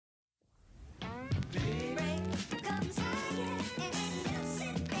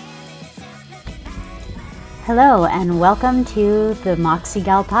Hello, and welcome to the Moxie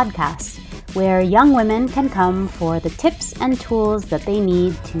Gal podcast, where young women can come for the tips and tools that they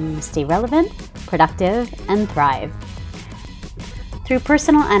need to stay relevant, productive, and thrive. Through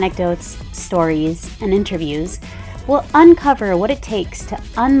personal anecdotes, stories, and interviews, we'll uncover what it takes to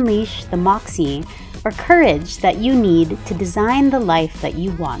unleash the moxie or courage that you need to design the life that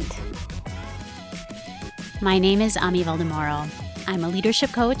you want. My name is Ami Valdemoro. I'm a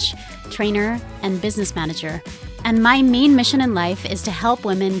leadership coach, trainer, and business manager, and my main mission in life is to help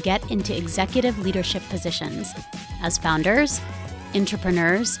women get into executive leadership positions as founders,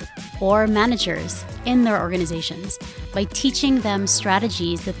 entrepreneurs, or managers in their organizations by teaching them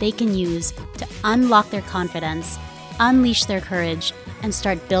strategies that they can use to unlock their confidence, unleash their courage, and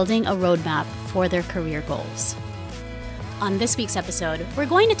start building a roadmap for their career goals. On this week's episode, we're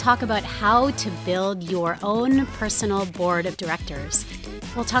going to talk about how to build your own personal board of directors.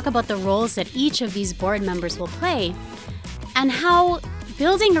 We'll talk about the roles that each of these board members will play and how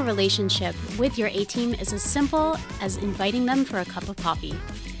building a relationship with your A-team is as simple as inviting them for a cup of coffee.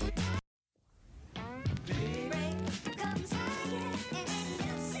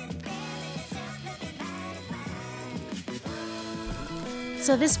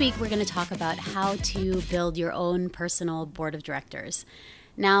 So this week, we're going to talk about how to build your own personal board of directors.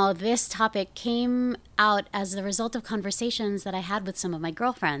 Now, this topic came out as a result of conversations that I had with some of my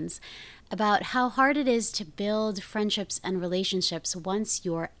girlfriends about how hard it is to build friendships and relationships once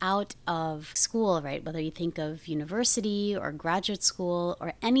you're out of school, right? Whether you think of university or graduate school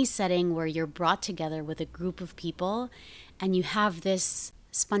or any setting where you're brought together with a group of people and you have this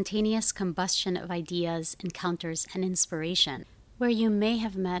spontaneous combustion of ideas, encounters, and inspiration, where you may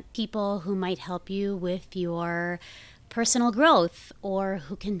have met people who might help you with your personal growth, or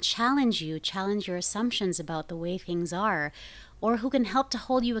who can challenge your assumptions about the way things are, or who can help to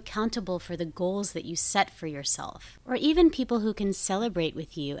hold you accountable for the goals that you set for yourself, or even people who can celebrate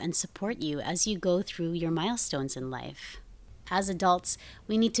with you and support you as you go through your milestones in life. As adults,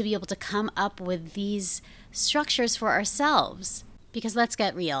 we need to be able to come up with these structures for ourselves, because let's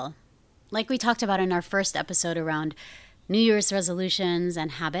get real. Like we talked about in our first episode around New Year's resolutions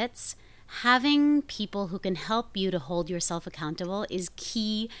and habits, having people who can help you to hold yourself accountable is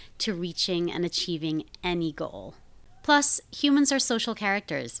key to reaching and achieving any goal. Plus, humans are social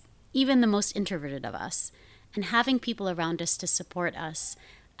characters, even the most introverted of us, and having people around us to support us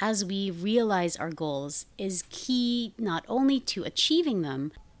as we realize our goals is key not only to achieving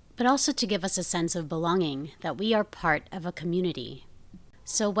them, but also to give us a sense of belonging, that we are part of a community.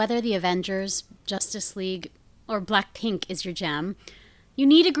 So whether the Avengers, Justice League, or Blackpink is your jam, you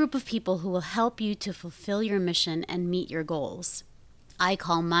need a group of people who will help you to fulfill your mission and meet your goals. I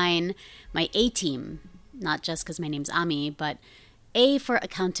call mine my A-team, not just because my name's Ami, but A for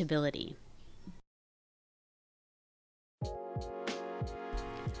accountability.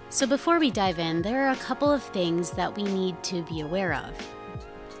 So before we dive in, there are a couple of things that we need to be aware of.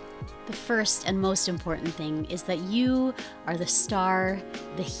 The first and most important thing is that you are the star,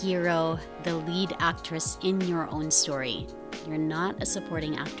 the hero, the lead actress in your own story. You're not a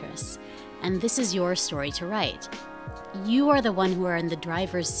supporting actress, and this is your story to write. You are the one who are in the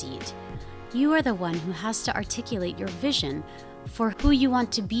driver's seat. You are the one who has to articulate your vision for who you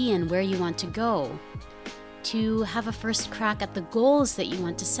want to be and where you want to go, to have a first crack at the goals that you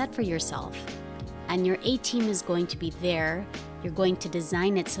want to set for yourself. And your A-team is going to be there. You're going to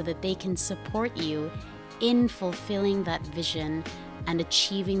design it so that they can support you in fulfilling that vision and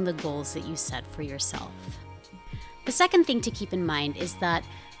achieving the goals that you set for yourself. The second thing to keep in mind is that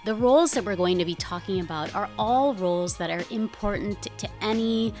the roles that we're going to be talking about are all roles that are important to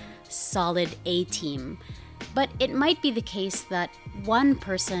any solid A-team. But it might be the case that one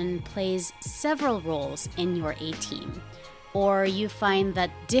person plays several roles in your A-team, or you find that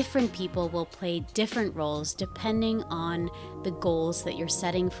different people will play different roles depending on the goals that you're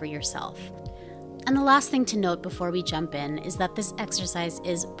setting for yourself. And the last thing to note before we jump in is that this exercise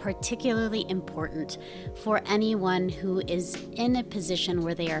is particularly important for anyone who is in a position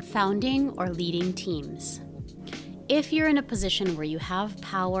where they are founding or leading teams. If you're in a position where you have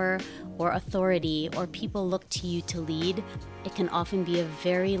power or authority or people look to you to lead, it can often be a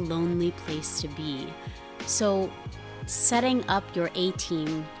very lonely place to be. So setting up your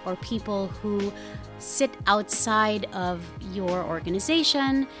A-team or people who sit outside of your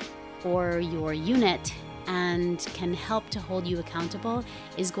organization or your unit and can help to hold you accountable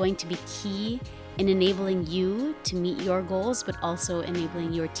is going to be key in enabling you to meet your goals, but also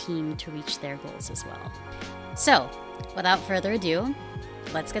enabling your team to reach their goals as well. So, without further ado,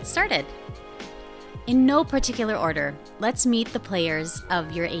 let's get started. In no particular order, let's meet the players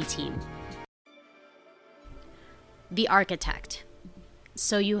of your A-team. the architect.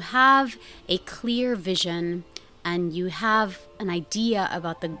 So you have a clear vision and you have an idea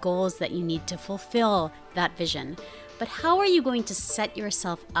about the goals that you need to fulfill that vision. But how are you going to set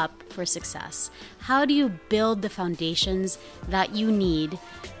yourself up for success? How do you build the foundations that you need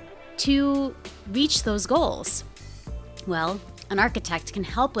to reach those goals? Well, an architect can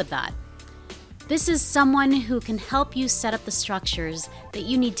help with that. This is someone who can help you set up the structures that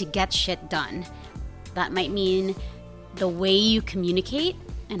you need to get shit done. That might mean the way you communicate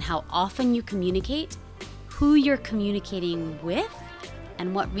and how often you communicate, who you're communicating with,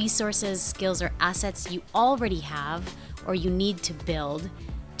 and what resources, skills, or assets you already have or you need to build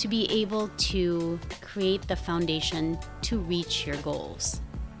to be able to create the foundation to reach your goals.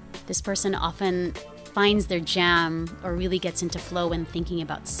 This person often finds their jam or really gets into flow when thinking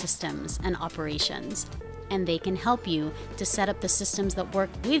about systems and operations, and they can help you to set up the systems that work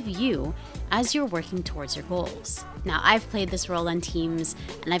with you as you're working towards your goals. Now, I've played this role on teams,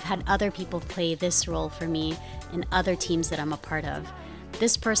 and I've had other people play this role for me in other teams that I'm a part of.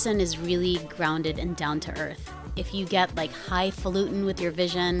 This person is really grounded and down to earth. If you get like highfalutin with your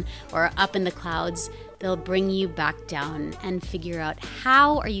vision or up in the clouds, they'll bring you back down and figure out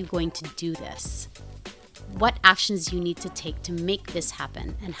how are you going to do this? What actions you need to take to make this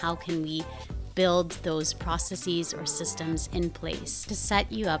happen, and how can we build those processes or systems in place to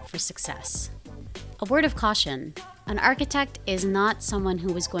set you up for success. A word of caution, an architect is not someone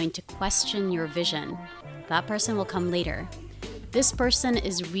who is going to question your vision. That person will come later. This person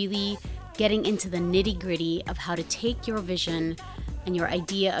is really getting into the nitty-gritty of how to take your vision and your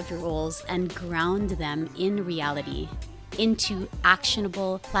idea of your goals and ground them in reality into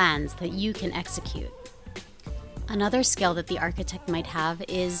actionable plans that you can execute. Another skill that the architect might have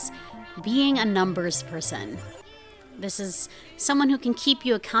is being a numbers person. This is someone who can keep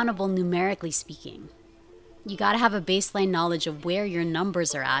you accountable numerically speaking. You got to have a baseline knowledge of where your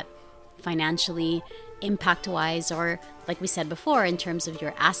numbers are at, financially, impact-wise, or like we said before, in terms of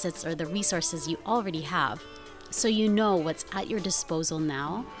your assets or the resources you already have, so you know what's at your disposal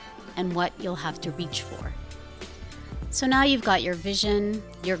now and what you'll have to reach for. So now you've got your vision,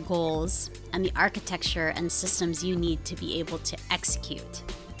 your goals, and the architecture and systems you need to be able to execute.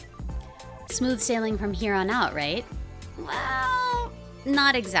 Smooth sailing from here on out, right? Well,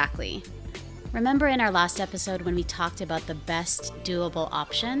 not exactly. Remember in our last episode when we talked about the best doable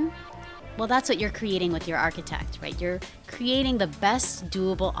option? Well, that's what you're creating with your architect, right? You're creating the best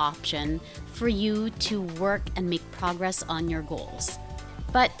doable option for you to work and make progress on your goals.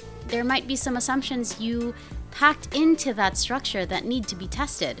 But there might be some assumptions you packed into that structure that need to be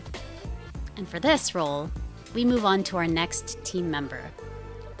tested. And for this role, we move on to our next team member,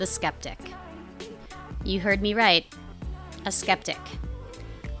 the skeptic. You heard me right, a skeptic.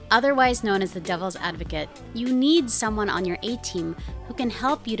 Otherwise known as the devil's advocate, you need someone on your A team who can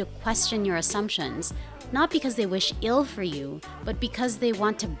help you to question your assumptions, not because they wish ill for you, but because they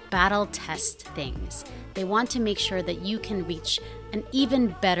want to battle test things. They want to make sure that you can reach an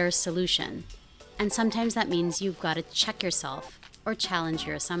even better solution. And sometimes that means you've got to check yourself or challenge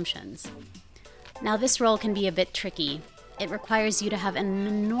your assumptions. Now, this role can be a bit tricky. It requires you to have an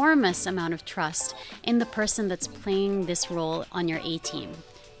enormous amount of trust in the person that's playing this role on your A team.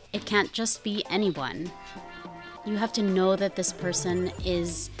 It can't just be anyone. You have to know that this person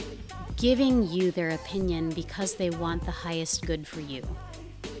is giving you their opinion because they want the highest good for you,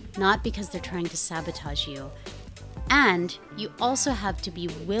 not because they're trying to sabotage you. And you also have to be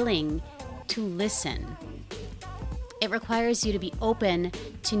willing to listen. It requires you to be open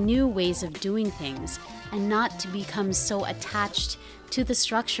to new ways of doing things and not to become so attached to the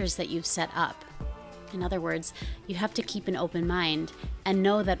structures that you've set up. In other words, you have to keep an open mind and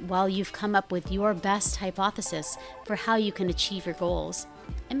know that while you've come up with your best hypothesis for how you can achieve your goals,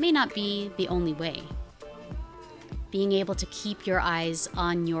 it may not be the only way. Being able to keep your eyes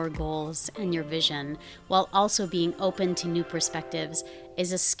on your goals and your vision while also being open to new perspectives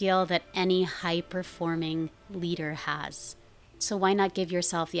is a skill that any high-performing leader has. So why not give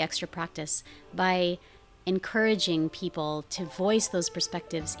yourself the extra practice by encouraging people to voice those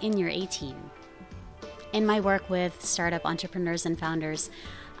perspectives in your A-team? In my work with startup entrepreneurs and founders,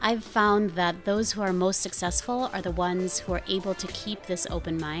 I've found that those who are most successful are the ones who are able to keep this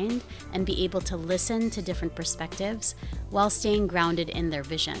open mind and be able to listen to different perspectives while staying grounded in their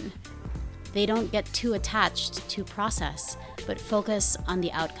vision. They don't get too attached to process, but focus on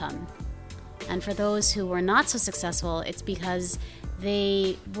the outcome. And for those who were not so successful, it's because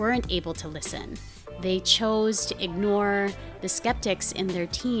they weren't able to listen. They chose to ignore the skeptics in their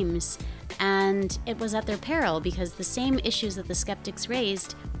teams, and it was at their peril because the same issues that the skeptics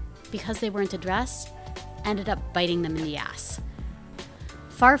raised, because they weren't addressed, ended up biting them in the ass.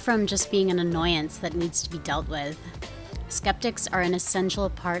 Far from just being an annoyance that needs to be dealt with, skeptics are an essential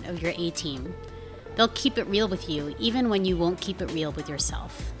part of your A-team. They'll keep it real with you, even when you won't keep it real with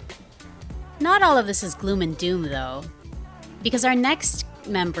yourself. Not all of this is gloom and doom, though, because our next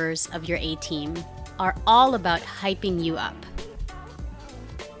members of your A-team are all about hyping you up.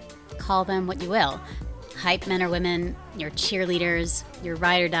 Call them what you will. Hype men or women, your cheerleaders, your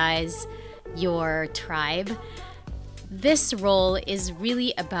ride or dies, your tribe. This role is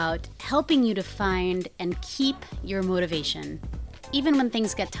really about helping you to find and keep your motivation, even when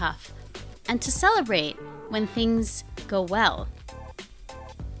things get tough, and to celebrate when things go well.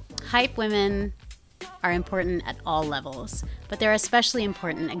 Hype women are important at all levels, but they're especially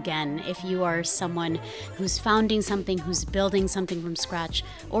important, again, if you are someone who's founding something, who's building something from scratch,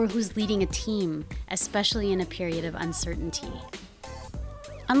 or who's leading a team, especially in a period of uncertainty.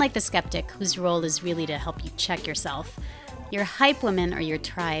 Unlike the skeptic, whose role is really to help you check yourself, your hype women or your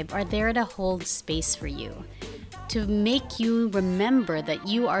tribe are there to hold space for you, to make you remember that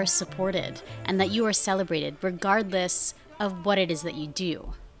you are supported and that you are celebrated regardless of what it is that you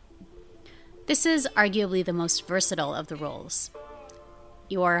do. This is arguably the most versatile of the roles.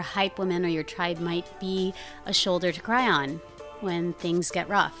 Your hype women or your tribe might be a shoulder to cry on when things get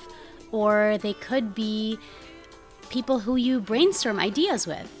rough, or they could be people who you brainstorm ideas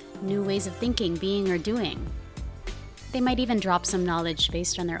with, new ways of thinking, being, or doing. They might even drop some knowledge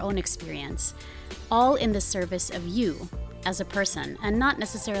based on their own experience, all in the service of you as a person, and not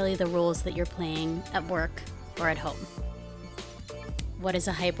necessarily the roles that you're playing at work or at home. What is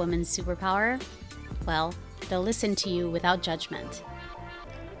a hype woman's superpower? Well, they'll listen to you without judgment.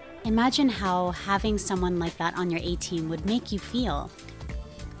 Imagine how having someone like that on your A-team would make you feel.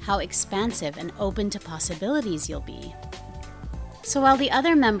 How expansive and open to possibilities you'll be. So while the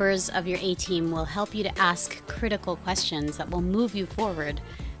other members of your A-team will help you to ask critical questions that will move you forward,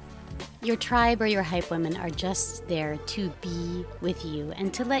 your tribe or your hype women are just there to be with you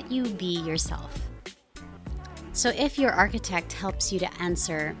and to let you be yourself. So if your architect helps you to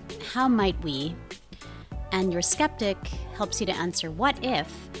answer, how might we, and your skeptic helps you to answer, what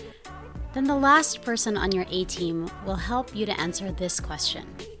if, then the last person on your A-team will help you to answer this question.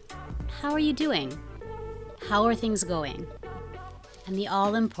 How are you doing? How are things going? And the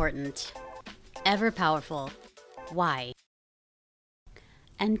all-important, ever-powerful, why?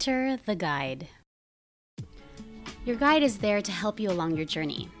 Enter the guide. Your guide is there to help you along your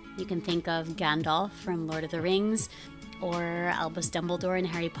journey. You can think of Gandalf from Lord of the Rings, or Albus Dumbledore in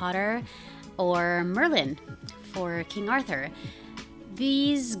Harry Potter, or Merlin for King Arthur.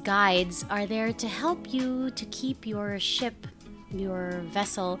 These guides are there to help you to keep your ship, your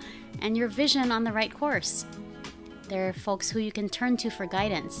vessel, and your vision on the right course. They're folks who you can turn to for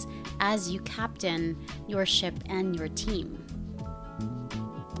guidance as you captain your ship and your team.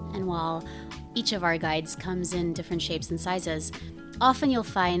 And while each of our guides comes in different shapes and sizes, often you'll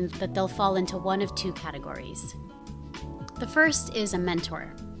find that they'll fall into one of two categories. The first is a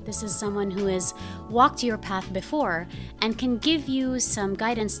mentor. This is someone who has walked your path before and can give you some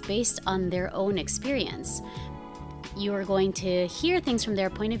guidance based on their own experience. You are going to hear things from their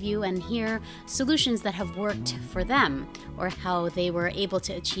point of view and hear solutions that have worked for them, or how they were able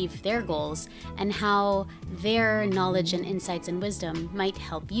to achieve their goals, and how their knowledge and insights and wisdom might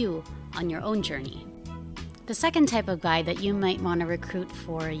help you on your own journey. The second type of guide that you might want to recruit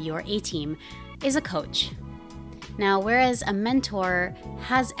for your A-team is a coach. Now, whereas a mentor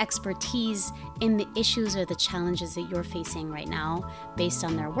has expertise in the issues or the challenges that you're facing right now based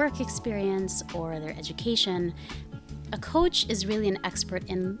on their work experience or their education, a coach is really an expert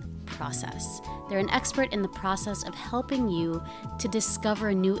in process. They're an expert in the process of helping you to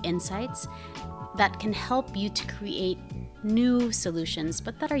discover new insights that can help you to create new solutions,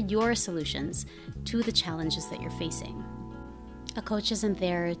 but that are your solutions to the challenges that you're facing. A coach isn't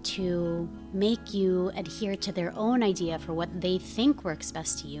there to make you adhere to their own idea for what they think works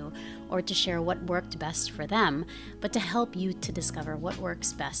best to you, or to share what worked best for them, but to help you to discover what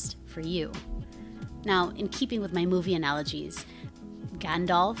works best for you. Now, in keeping with my movie analogies,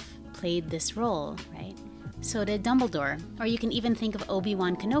 Gandalf played this role, right? So did Dumbledore, or you can even think of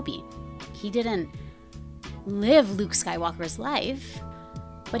Obi-Wan Kenobi. He didn't live Luke Skywalker's life,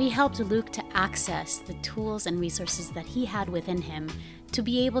 but he helped Luke to access the tools and resources that he had within him to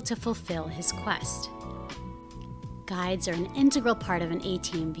be able to fulfill his quest. Guides are an integral part of an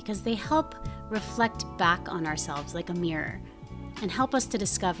A-team because they help reflect back on ourselves like a mirror and help us to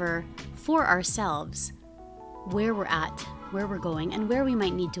discover for ourselves where we're at, where we're going, and where we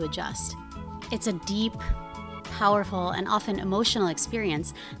might need to adjust. It's a deep, powerful and often emotional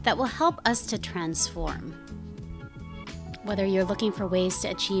experience that will help us to transform. Whether you're looking for ways to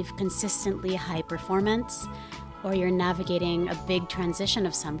achieve consistently high performance, or you're navigating a big transition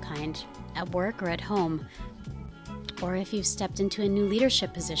of some kind at work or at home, or if you've stepped into a new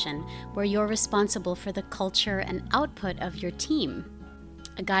leadership position where you're responsible for the culture and output of your team,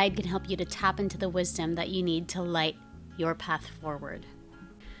 a guide can help you to tap into the wisdom that you need to light your path forward.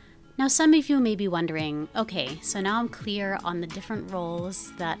 Now, some of you may be wondering, okay, so now I'm clear on the different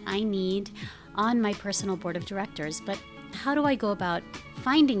roles that I need on my personal board of directors, but how do I go about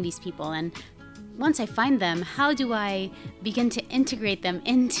finding these people? And once I find them, how do I begin to integrate them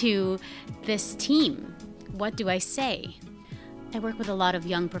into this team? What do I say? I work with a lot of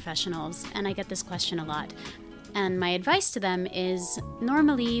young professionals, and I get this question a lot. And my advice to them is,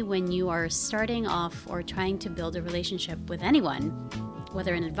 normally when you are starting off or trying to build a relationship with anyone,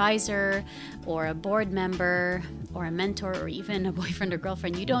 whether an advisor or a board member or a mentor or even a boyfriend or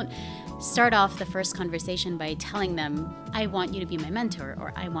girlfriend, you don't start off the first conversation by telling them, I want you to be my mentor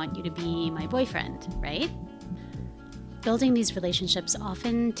or I want you to be my boyfriend, right? Building these relationships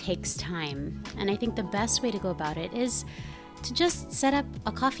often takes time, and I think the best way to go about it is to just set up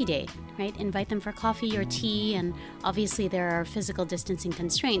a coffee date, right? Invite them for coffee or tea, and obviously there are physical distancing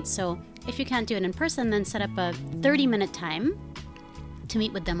constraints, so if you can't do it in person, then set up a 30-minute time to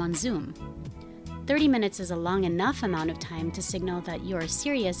meet with them on Zoom. 30 minutes is a long enough amount of time to signal that you are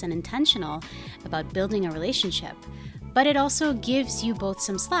serious and intentional about building a relationship, but it also gives you both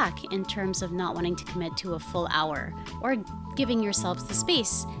some slack in terms of not wanting to commit to a full hour or giving yourselves the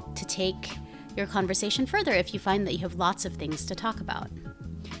space to take your conversation further if you find that you have lots of things to talk about.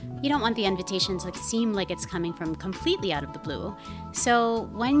 You don't want the invitation to seem like it's coming from completely out of the blue. So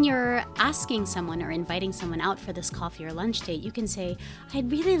when you're asking someone or inviting someone out for this coffee or lunch date, you can say,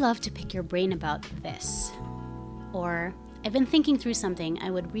 I'd really love to pick your brain about this. Or, I've been thinking through something. I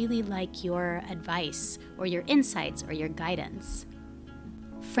would really like your advice or your insights or your guidance.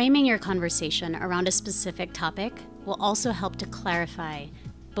 Framing your conversation around a specific topic will also help to clarify,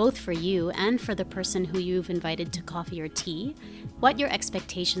 both for you and for the person who you've invited to coffee or tea, what your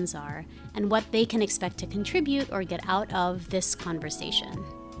expectations are and what they can expect to contribute or get out of this conversation.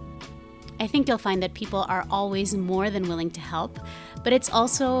 I think you'll find that people are always more than willing to help, but it's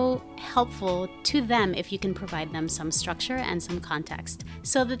also helpful to them if you can provide them some structure and some context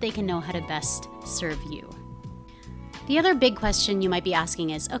so that they can know how to best serve you. The other big question you might be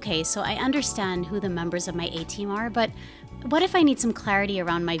asking is, okay, so I understand who the members of my A-team are, but what if I need some clarity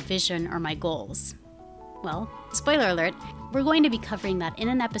around my vision or my goals? Well, spoiler alert, we're going to be covering that in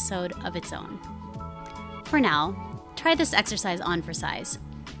an episode of its own. For now, try this exercise on for size.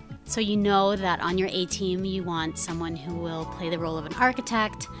 So you know that on your A-team, you want someone who will play the role of an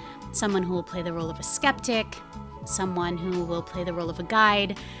architect, someone who will play the role of a skeptic, someone who will play the role of a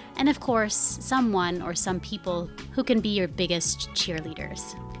guide, and of course, someone or some people who can be your biggest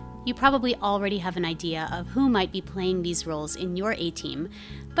cheerleaders. You probably already have an idea of who might be playing these roles in your A-team,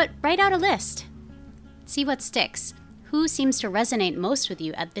 but write out a list. See what sticks. Who seems to resonate most with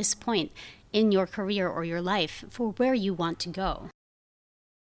you at this point in your career or your life for where you want to go?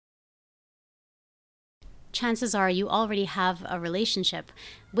 Chances are you already have a relationship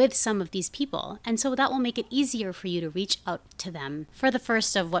with some of these people, and so that will make it easier for you to reach out to them for the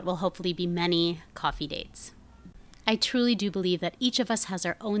first of what will hopefully be many coffee dates. I truly do believe that each of us has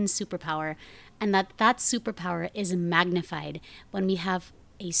our own superpower, and that superpower is magnified when we have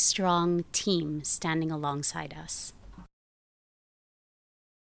a strong team standing alongside us.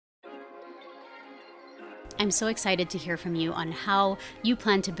 I'm so excited to hear from you on how you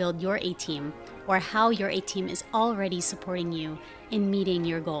plan to build your A-team, or how your A-team is already supporting you in meeting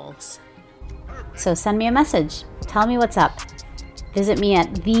your goals. So send me a message. Tell me what's up. Visit me at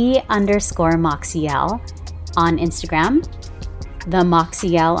 _Moxiel on Instagram, the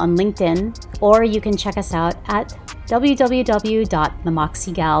Moxiel on LinkedIn, or you can check us out at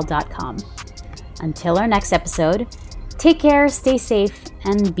www.themoxiegal.com. Until our next episode, take care, stay safe,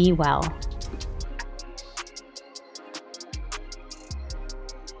 and be well.